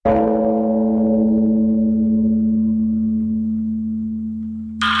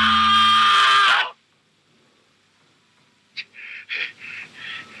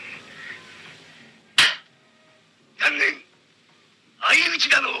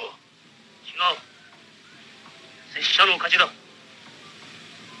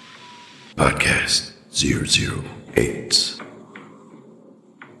Podcast 008.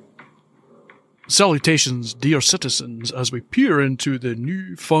 Salutations, dear citizens, as we peer into the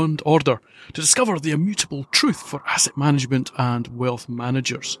new fund order to discover the immutable truth for asset management and wealth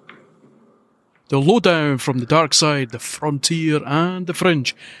managers. The lowdown from the dark side, the frontier and the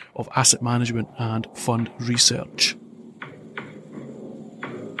fringe of asset management and fund research.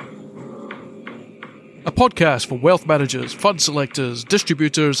 A podcast for wealth managers, fund selectors,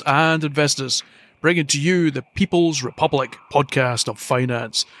 distributors and investors, bringing to you the People's Republic podcast of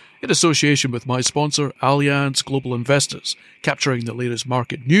finance, in association with my sponsor, Allianz Global Investors, capturing the latest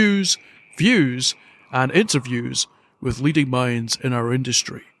market news, views, and interviews with leading minds in our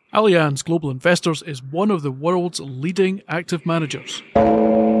industry. Allianz Global Investors is one of the world's leading active managers.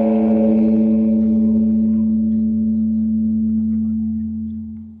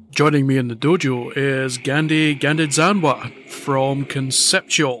 Joining me in the dojo is Gandhi Gandhidzanwa from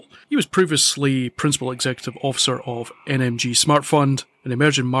Conceptual. He was previously Principal Executive Officer of NMG Smart Fund, an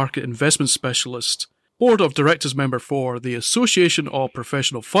emerging market investment specialist, Board of Directors member for the Association of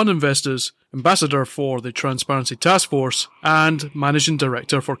Professional Fund Investors, Ambassador for the Transparency Task Force, and Managing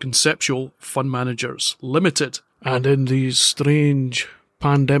Director for Conceptual Fund Managers Limited. And in these strange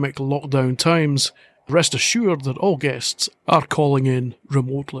pandemic lockdown times, rest assured that all guests are calling in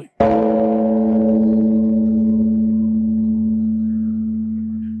remotely.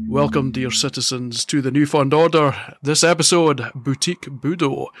 Welcome, dear citizens, to the new fund order. This episode, Boutique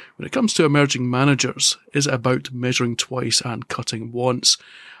Budo, when it comes to emerging managers, is about measuring twice and cutting once.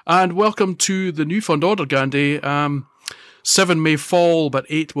 And welcome to the new fund order, Gandhi. 7 may fall, but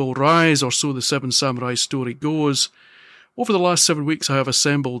 8 will rise, or so the Seven Samurai story goes. Over the last 7 weeks, I have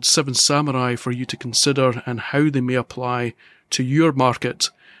assembled 7 samurai for you to consider and how they may apply to your market,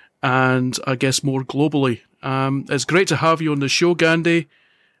 and I guess more globally. It's great to have you on the show, Gandhi.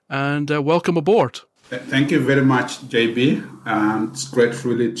 And welcome aboard. Thank you very much, JB. It's great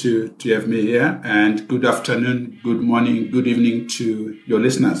really to have me here. And good afternoon, good morning, good evening to your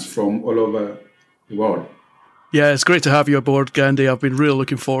listeners from all over the world. Yeah, it's great to have you aboard, Gandhi. I've been really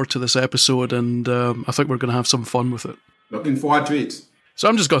looking forward to this episode, and I think we're going to have some fun with it. Looking forward to it. So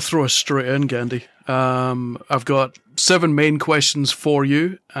I'm just going to throw us straight in, Gandhi. I've got 7 main questions for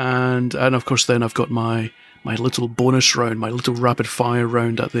you, and of course then I've got my little bonus round, my little rapid fire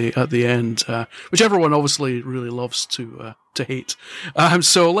round at the end, which everyone obviously really loves to hate.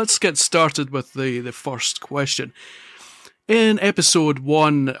 So let's get started with the first question. In episode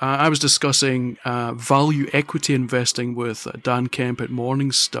 1, I was discussing value equity investing with Dan Kemp at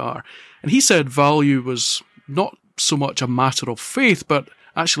Morningstar, and he said value was not so much a matter of faith, but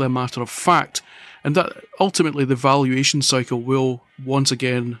actually a matter of fact, and that ultimately the valuation cycle will once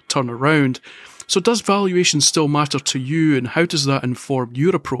again turn around. So does valuation still matter to you, and how does that inform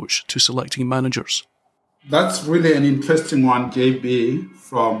your approach to selecting managers? That's really an interesting one, JB,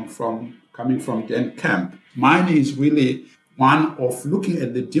 from coming from Dan Kemp. Mine is really one of looking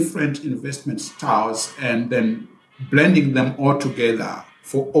at the different investment styles and then blending them all together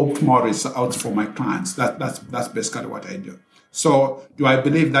for optimal results for my clients. That's basically what I do. So do I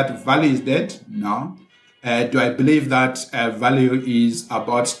believe that value is dead? No. Do I believe that value is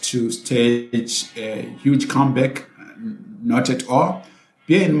about to stage a huge comeback? Not at all.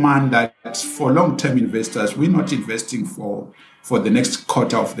 Bear in mind that for long-term investors, we're not investing for the next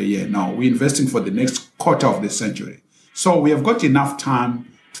quarter of the year. No, we're investing for the next quarter of the century. So we have got enough time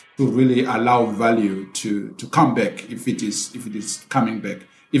to really allow value to come back if it is coming back.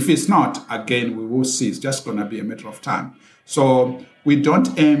 If it's not, again, we will see. It's just going to be a matter of time. So we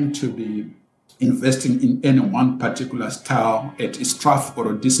don't aim to be investing in any one particular style at its trough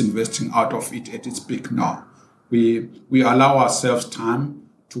or disinvesting out of it at its peak. No. We allow ourselves time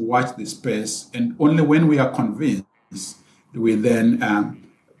to watch the space, and only when we are convinced do we then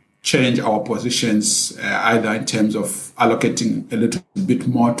change our positions, either in terms of allocating a little bit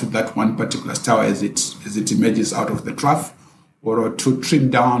more to that one particular style as it emerges out of the trough, or to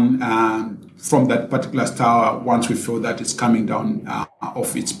trim down from that particular style once we feel that it's coming down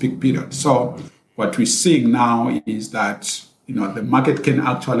of its peak period. So what we're seeing now is that the market can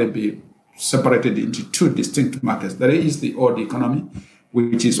actually be separated into 2 distinct markets. There is the old economy,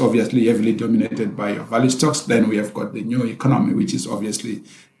 which is obviously heavily dominated by your value stocks. Then we have got the new economy, which is obviously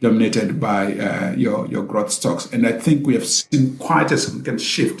dominated by your growth stocks. And I think we have seen quite a significant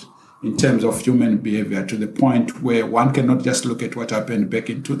shift in terms of human behavior to the point where one cannot just look at what happened back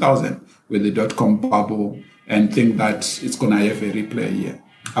in 2000 with the dot-com bubble and think that it's going to have a replay here.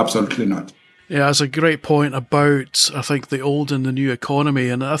 Absolutely not. Yeah, that's a great point about, I think, the old and the new economy.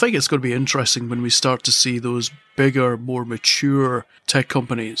 And I think it's going to be interesting when we start to see those bigger, more mature tech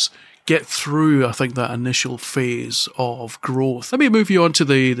companies get through, I think, that initial phase of growth. Let me move you on to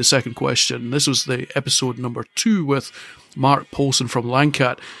the second question. This was the episode number 2 with Mark Paulson from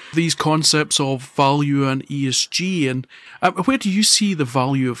Lancat. These concepts of value and ESG, and where do you see the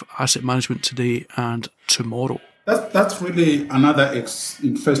value of asset management today and tomorrow? That's really another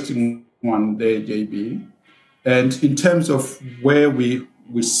interesting one there, JB. And in terms of where we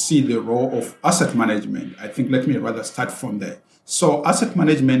see the role of asset management, I think let me rather start from there. So asset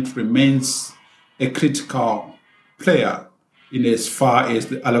management remains a critical player in as far as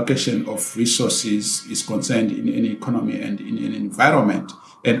the allocation of resources is concerned in any economy and in an environment.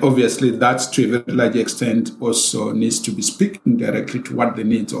 And obviously that to a very large extent also needs to be speaking directly to what the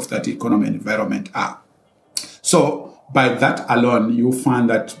needs of that economy and environment are. So by that alone, you find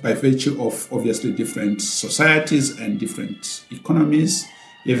that by virtue of obviously different societies and different economies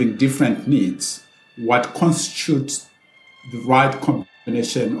having different needs, what constitutes the right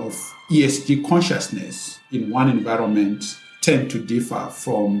combination of ESG consciousness in one environment tend to differ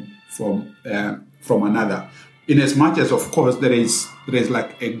from another. In as much as, of course, there is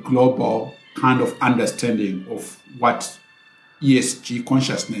like a global kind of understanding of what ESG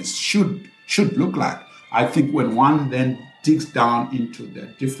consciousness should look like. I think when one then digs down into the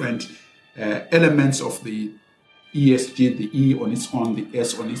different elements of the ESG, the E on its own, the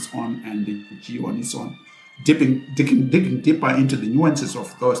S on its own, and the G on its own, digging deeper into the nuances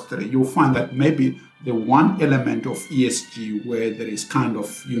of those three, you'll find that maybe the one element of ESG where there is kind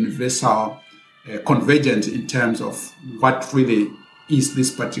of universal convergence in terms of what really is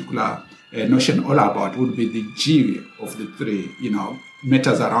this particular notion all about would be the G of the three,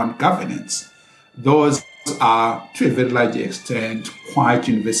 matters around governance. Those are, to a very large extent, quite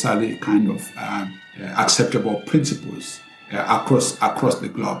universally kind of acceptable principles across the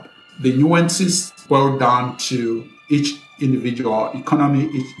globe. The nuances boil down to each individual economy,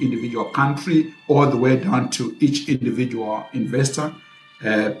 each individual country, all the way down to each individual investor,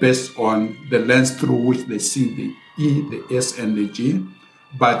 based on the lens through which they see the E, the S, and the G.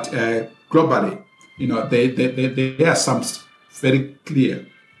 But globally, there are some very clear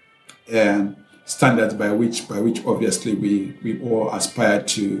standards by which obviously we all aspire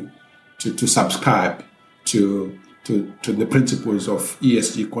to subscribe to the principles of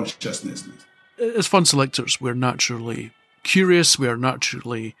ESG consciousness. As fund selectors, we're naturally curious, we are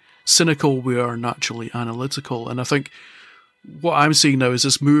naturally cynical, we are naturally analytical. And I think what I'm seeing now is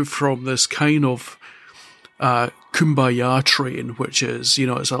this move from this kind of kumbaya train, which is,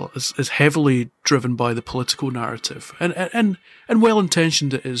 is heavily driven by the political narrative. And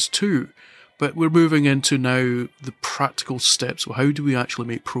well-intentioned it is too. But we're moving into now the practical steps. So how do we actually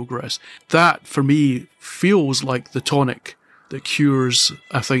make progress? That, for me, feels like the tonic that cures,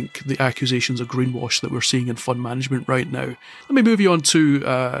 I think, the accusations of greenwash that we're seeing in fund management right now. Let me move you on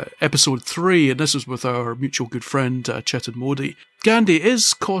to episode 3, and this is with our mutual good friend, Chetan Modi. Gandhi,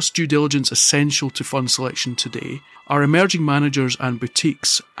 is cost due diligence essential to fund selection today? Are emerging managers and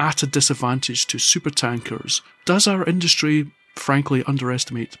boutiques at a disadvantage to supertankers? Does our industry, frankly,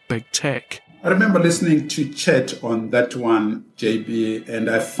 underestimate big tech? I remember listening to Chet on that one, JB, and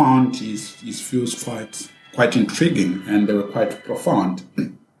I found his views quite intriguing, and they were quite profound.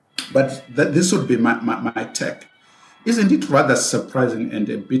 But this would be my take. Isn't it rather surprising and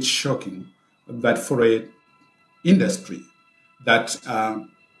a bit shocking that for an industry that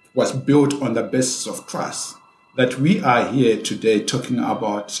was built on the basis of trust, that we are here today talking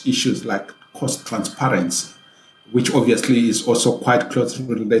about issues like cost transparency, which obviously is also quite closely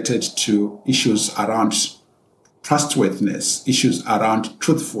related to issues around trustworthiness, issues around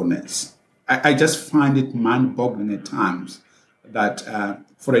truthfulness. I just find it mind-boggling at times that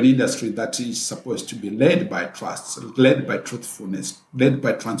for an industry that is supposed to be led by trust, led by truthfulness, led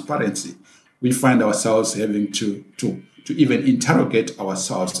by transparency, we find ourselves having to even interrogate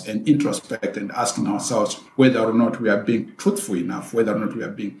ourselves and introspect and asking ourselves whether or not we are being truthful enough, whether or not we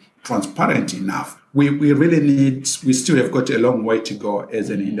are being transparent enough. We still have got a long way to go as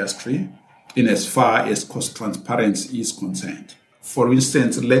an industry in as far as cost transparency is concerned. For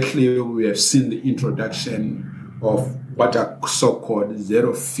instance, lately we have seen the introduction of what are so-called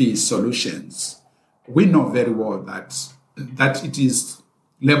zero-fee solutions. We know very well that it is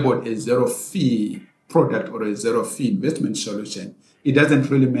labeled a zero-fee product or a zero-fee investment solution. It doesn't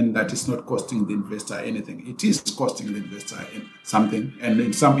really mean that it's not costing the investor anything. It is costing the investor something, and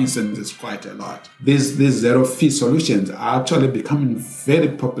in some instances, quite a lot. These zero-fee solutions are actually becoming very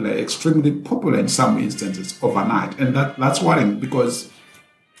popular, extremely popular in some instances overnight. And that's worrying because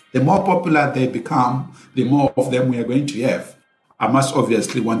The more popular they become, the more of them we are going to have. I must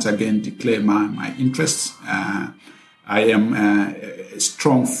obviously once again declare my interests. I am a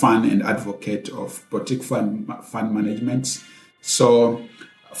strong fan and advocate of boutique fund management. So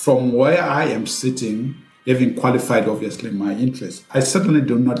from where I am sitting, having qualified obviously my interest, I certainly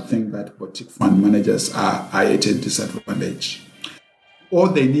do not think that boutique fund managers are at a disadvantage. All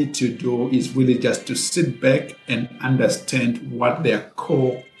they need to do is really just to sit back and understand what their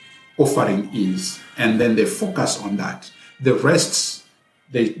core offering is, and then they focus on that. The rest,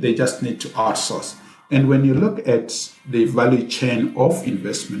 they just need to outsource. And when you look at the value chain of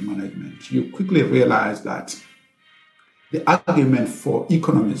investment management, you quickly realize that the argument for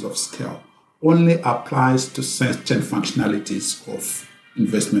economies of scale only applies to certain functionalities of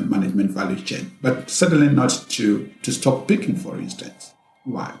investment management value chain, but certainly not to stock picking, for instance.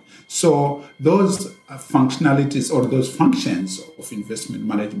 Why? So those functionalities or those functions of investment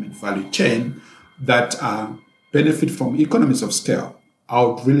management value chain that benefit from economies of scale, I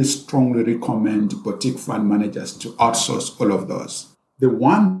would really strongly recommend boutique fund managers to outsource all of those. The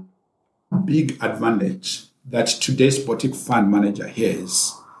one big advantage that today's boutique fund manager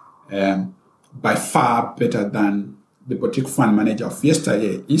has, by far better than the boutique fund manager of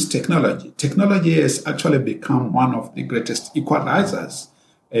yesteryear, is technology. Technology has actually become one of the greatest equalizers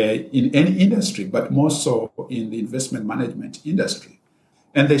in any industry, but more so in the investment management industry.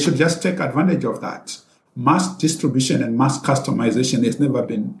 And they should just take advantage of that. Mass distribution and mass customization has never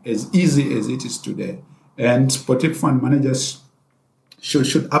been as easy as it is today. And boutique fund managers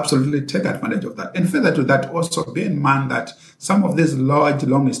should absolutely take advantage of that. And further to that, also bear in mind that some of these large,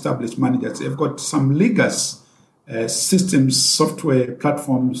 long-established managers have got some legacy systems, software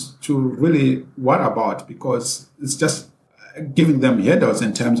platforms to really worry about, because it's just giving them headaches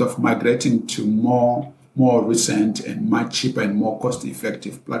in terms of migrating to more recent and much cheaper and more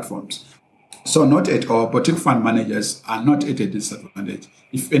cost-effective platforms. So not at all, boutique fund managers are not at a disadvantage.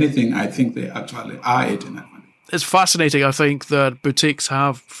 If anything, I think they actually are at an advantage. It's fascinating, I think, that boutiques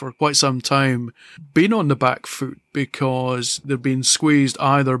have for quite some time been on the back foot because they've been squeezed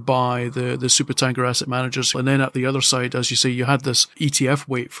either by the supertanker asset managers, and then at the other side, as you say, you had this ETF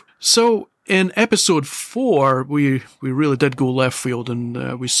wave. So in episode 4, we really did go left field,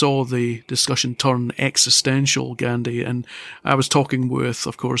 and we saw the discussion turn existential, Gandhi, and I was talking with,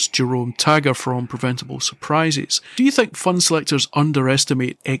 of course, Jerome Tagger from Preventable Surprises. Do you think fund selectors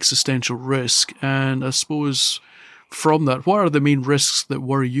underestimate existential risk? And I suppose from that, what are the main risks that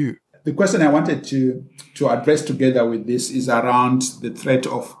worry you? The question I wanted to address together with this is around the threat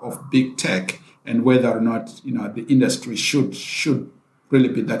of big tech and whether or not the industry should really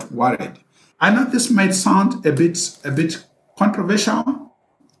be that worried. I know this might sound a bit controversial,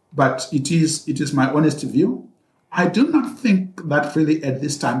 but it is my honest view. I do not think that really at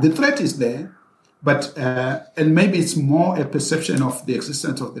this time. The threat is there, but and maybe it's more a perception of the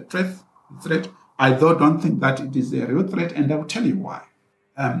existence of the threat. I don't think that it is a real threat, and I will tell you why.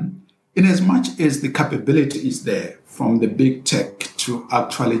 In as much as the capability is there from the big tech to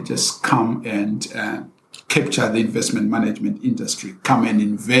actually just come and capture the investment management industry, come and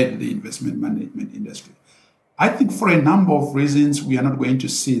invade the investment management industry, I think for a number of reasons, we are not going to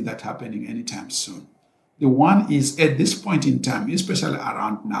see that happening anytime soon. The one is at this point in time, especially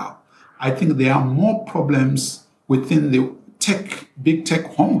around now, I think there are more problems within the big tech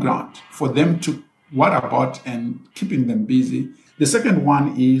home ground for them to worry about and keeping them busy. The second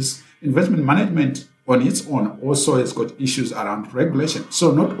one is investment management on its own also has got issues around regulation.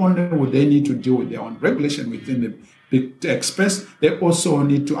 So not only would they need to deal with their own regulation within the big tech space, they also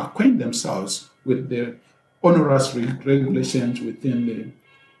need to acquaint themselves with the onerous regulations within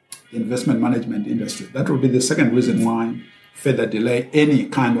the investment management industry. That would be the second reason why further delay any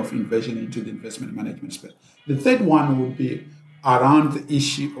kind of invasion into the investment management space. The third one would be around the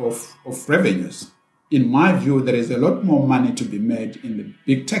issue of revenues. In my view, there is a lot more money to be made in the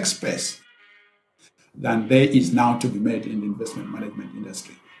big tech space than there is now to be made in the investment management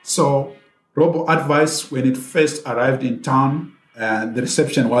industry. So robo-advice, when it first arrived in town, the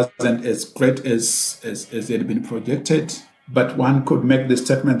reception wasn't as great as it had been projected. But one could make the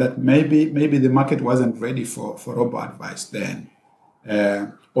statement that maybe the market wasn't ready for robo-advice then.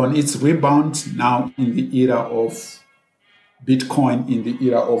 On its rebound now in the era of Bitcoin, in the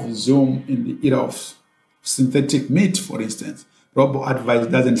era of Zoom, in the era of synthetic meat, for instance, robo-advice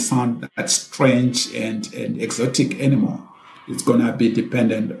doesn't sound that strange and exotic anymore. It's going to be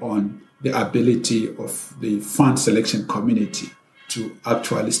dependent on the ability of the fund selection community to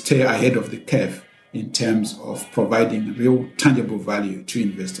actually stay ahead of the curve in terms of providing real tangible value to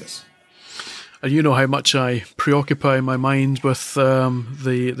investors. And you know how much I preoccupy my mind with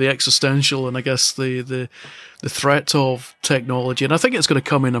the existential and I guess the threat of technology. And I think it's going to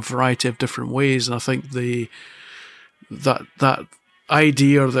come in a variety of different ways. And I think that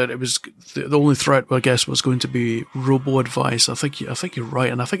idea that it was the only threat, I guess, was going to be robo-advice. I think you're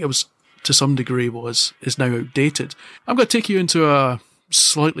right, and I think it was to some degree is now outdated. I'm going to take you into a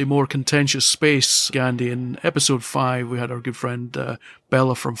slightly more contentious space, Gandhi. In episode 5, we had our good friend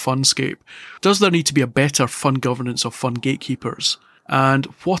Bella from Fundscape. Does there need to be a better fund governance of fund gatekeepers? And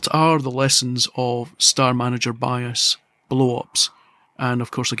what are the lessons of star manager bias, blow-ups, and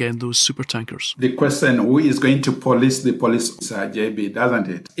of course, again, those super tankers? The question, who is going to police the police, JB, doesn't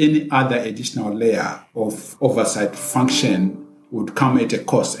it? Any other additional layer of oversight function would come at a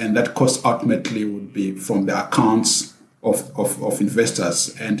cost, and that cost ultimately would be from the accounts of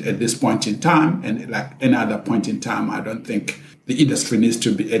investors. And at this point in time, and like any other point in time, I don't think the industry needs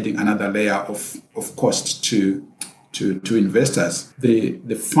to be adding another layer of cost to investors.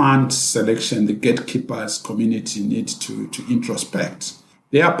 The fund selection, the gatekeepers community needs to introspect.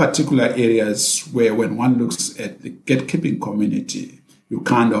 There are particular areas where when one looks at the gatekeeping community, you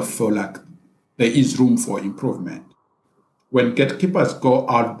kind of feel like there is room for improvement. When gatekeepers go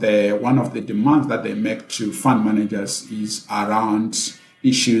out there, one of the demands that they make to fund managers is around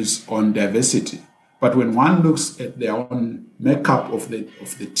issues on diversity. But when one looks at their own makeup of the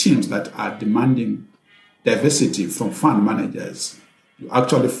teams that are demanding diversity from fund managers, you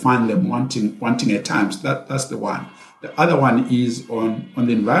actually find them wanting at times. That's the one. The other one is on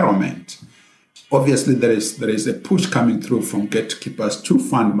the environment. Obviously, there is a push coming through from gatekeepers to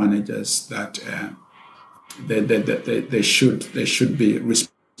fund managers that they should be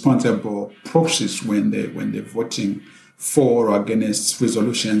responsible proxies when they're voting for or against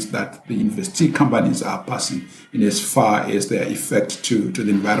resolutions that the investee companies are passing in as far as their effect to the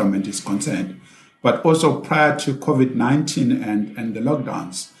environment is concerned. But also prior to COVID-19 and the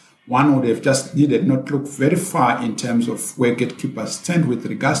lockdowns, one would have just needed not look very far in terms of where gatekeepers stand with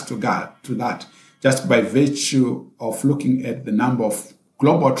regards to that, just by virtue of looking at the number of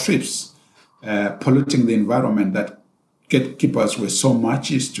global trips polluting the environment that gatekeepers were so much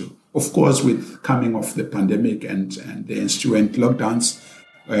used to. Of course, with coming of the pandemic and the ensuing lockdowns,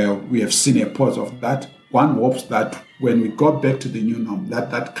 we have seen a pause of that. One hopes that when we go back to the new norm,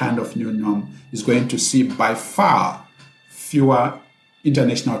 that kind of new norm is going to see by far fewer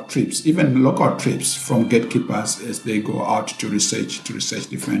international trips, even local trips from gatekeepers as they go out to research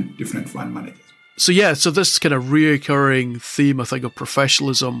different fund managers. So this kind of reoccurring theme, I think, of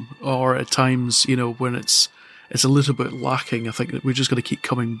professionalism, or at times, when it's a little bit lacking, I think that we're just going to keep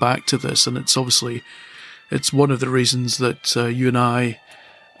coming back to this, and it's one of the reasons that you and I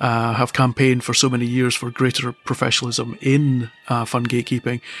have campaigned for so many years for greater professionalism in fund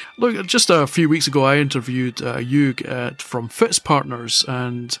gatekeeping. Look, just a few weeks ago, I interviewed Hugh from Fitz Partners,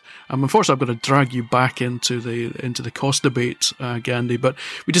 and unfortunately, I'm going to drag you back into the cost debate, Gandhi. But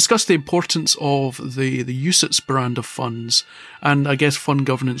we discussed the importance of the UCITS brand of funds, and I guess fund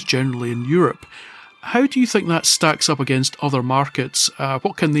governance generally in Europe. How do you think that stacks up against other markets?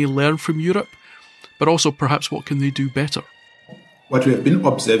 What can they learn from Europe? But also, perhaps, what can they do better? What we have been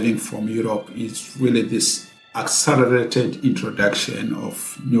observing from Europe is really this accelerated introduction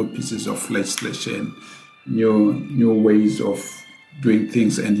of new pieces of legislation, new ways of doing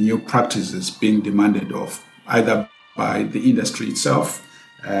things, and new practices being demanded of either by the industry itself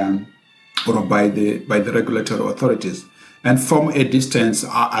or by the regulatory authorities. And from a distance,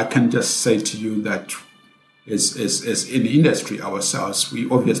 I can just say to you that as in the industry ourselves, we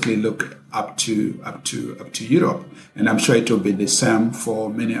obviously look up to Europe, and I'm sure it will be the same for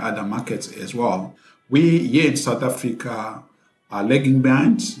many other markets as well. We here in South Africa are lagging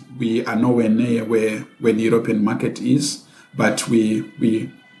behind. We are nowhere near where the European market is, but we're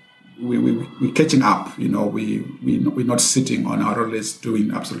catching up. We're not sitting on our laurels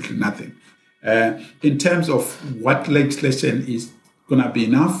doing absolutely nothing. In terms of what legislation is going to be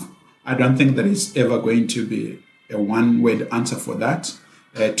enough, I don't think there is ever going to be a one-word answer for that.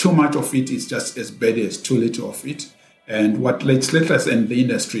 Too much of it is just as bad as too little of it. And what legislators and the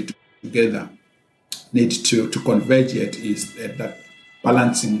industry together need to converge at is that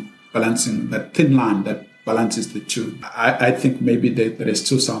balancing that thin line that balances the two. I think maybe there is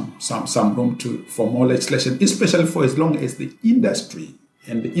still some room for more legislation, especially for as long as the industry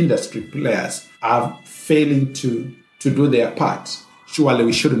and the industry players are failing to do their part. Surely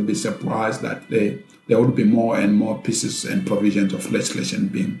we shouldn't be surprised that there would be more and more pieces and provisions of legislation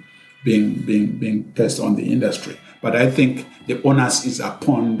being placed on the industry. But I think the onus is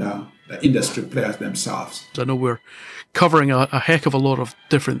upon the the industry players themselves. I know we're covering a heck of a lot of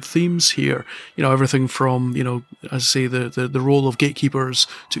different themes here. Everything from, as I say, the role of gatekeepers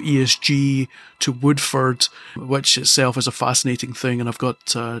to ESG to Woodford, which itself is a fascinating thing. And I've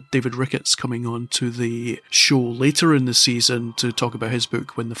got David Ricketts coming on to the show later in the season to talk about his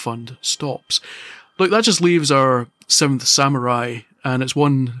book, When the Fund Stops. Look, that just leaves our seventh samurai, and it's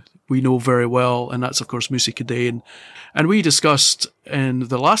one we know very well, and that's, of course, Musi Kadane. And we discussed in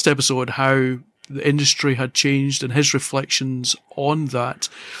the last episode how the industry had changed and his reflections on that.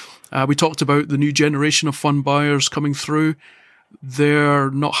 We talked about the new generation of fund buyers coming through.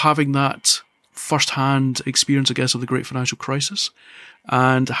 They're not having that first-hand experience, I guess, of the great financial crisis,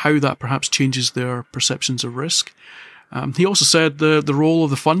 and how that perhaps changes their perceptions of risk. He also said the role of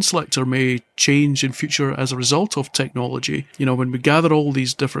the fund selector may change in future as a result of technology. When we gather all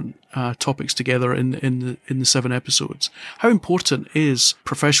these different topics together in the 7 episodes, how important is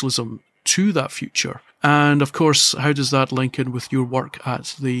professionalism to that future? And of course, how does that link in with your work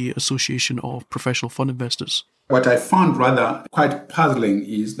at the Association of Professional Fund Investors? What I found rather quite puzzling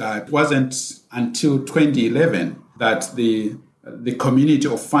is that it wasn't until 2011 that the community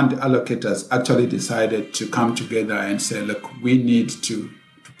of fund allocators actually decided to come together and say, look, we need to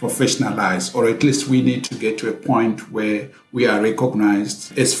professionalize, or at least we need to get to a point where we are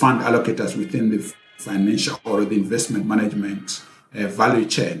recognized as fund allocators within the financial or the investment management value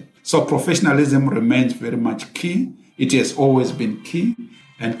chain. So professionalism remains very much key. It has always been key.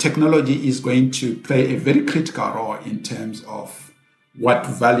 And technology is going to play a very critical role in terms of what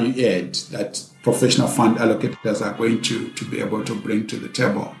value add that professional fund allocators are going to be able to bring to the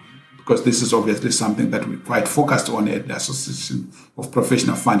table. Because this is obviously something that we're quite focused on at the Association of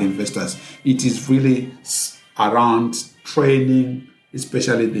Professional Fund Investors. It is really around training,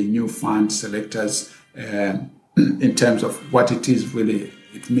 especially the new fund selectors, in terms of what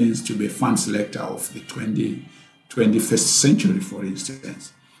it means to be a fund selector of the 21st century, for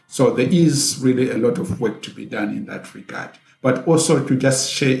instance. So there is really a lot of work to be done in that regard, but also to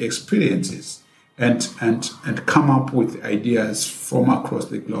just share experiences and come up with ideas from across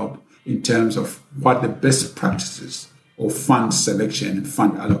the globe in terms of what the best practices of fund selection and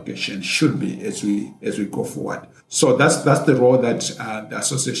fund allocation should be as we go forward. So that's the role that the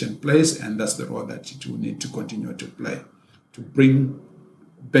association plays, and that's the role that it will need to continue to play to bring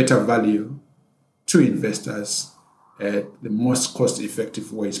better value to investors at the most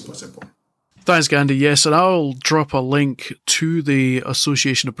cost-effective ways possible. Thanks, Gandhi. Yes, and I'll drop a link to the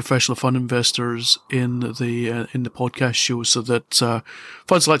Association of Professional Fund Investors in the podcast show, so that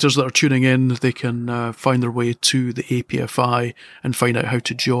fund selectors that are tuning in, they can find their way to the APFI and find out how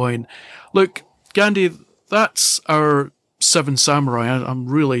to join. Look, Gandhi, that's our 7 samurai. I'm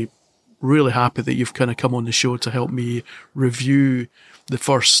really, really happy that you've kind of come on the show to help me review the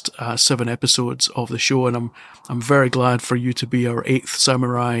first 7 episodes of the show, and I'm very glad for you to be our 8th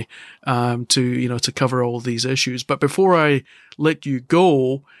samurai to cover all these issues. But before I let you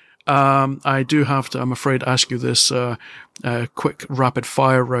go, I do have to, I'm afraid, ask you this quick rapid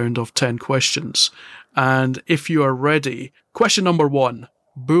fire round of 10 questions. And if you are ready, question number 1: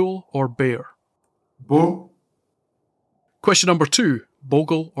 bull or bear? Bull. Question number 2: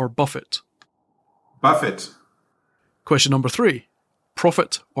 Bogle or Buffett? Buffett. Question number 3: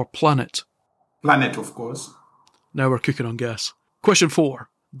 profit or planet? Planet, of course. Now we're cooking on gas. Question 4: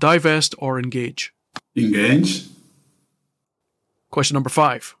 divest or engage? Engage. Question number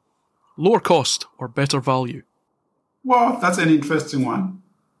 5: lower cost or better value? Well, that's an interesting one.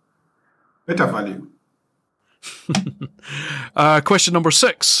 Better value. Question number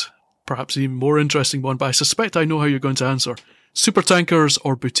 6, perhaps an even more interesting one, but I suspect I know how you're going to answer. Super tankers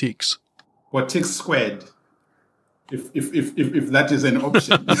or boutiques? Boutiques squared. If that is an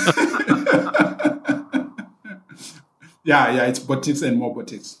option. yeah, it's boutiques and more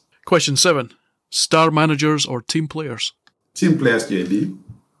boutiques. Question 7, star managers or team players? Team players, JB.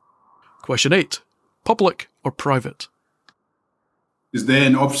 Question 8, public or private? Is there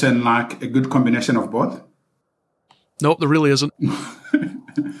an option like a good combination of both? Nope, there really isn't.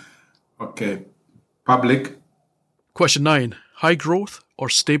 Okay. Public. Question 9, high growth or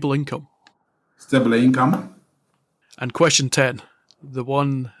stable income? Stable income. And question 10, the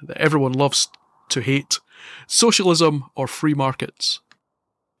one that everyone loves to hate, socialism or free markets?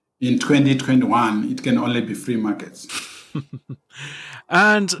 In 2021, it can only be free markets.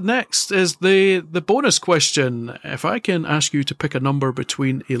 And next is the bonus question. If I can ask you to pick a number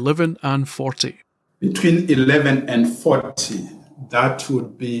between 11 and 40. Between 11 and 40, that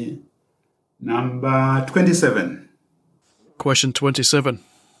would be number 27. Question 27,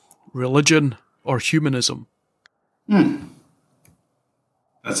 religion or humanism?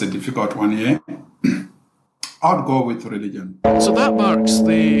 That's a difficult one here. I'd go with religion. So that marks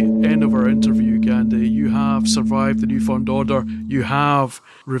the end of our interview, Gandhi. You have survived the New Fund Order. You have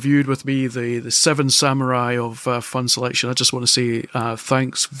reviewed with me the Seven Samurai of fund selection. I just want to say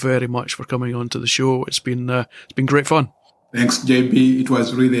thanks very much for coming on to the show. It's been great fun. Thanks, JB. It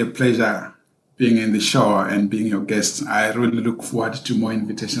was really a pleasure being in the show and being your guest. I really look forward to more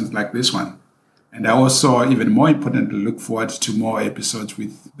invitations like this one. And I also, even more importantly, look forward to more episodes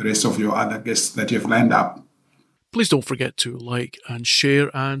with the rest of your other guests that you've lined up. Please don't forget to like and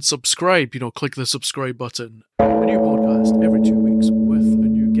share and subscribe. Click the subscribe button. A new podcast every 2 weeks with a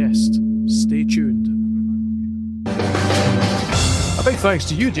new guest. Stay tuned. A big thanks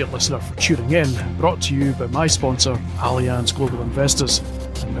to you, dear listener, for tuning in. Brought to you by my sponsor, Allianz Global Investors.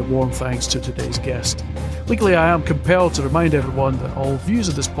 And my warm thanks to today's guest. Legally, I am compelled to remind everyone that all views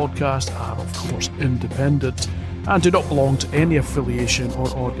of this podcast are, of course, independent and do not belong to any affiliation or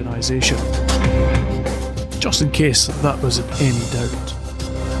organisation. Just in case that was in any doubt.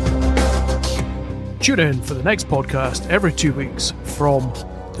 Tune in for the next podcast every 2 weeks from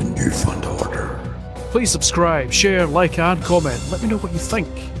The New Fund Order. Please subscribe, share, like and comment. Let me know what you think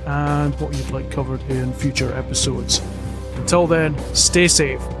and what you'd like covered in future episodes. Until then, stay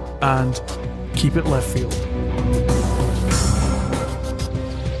safe and keep it left field.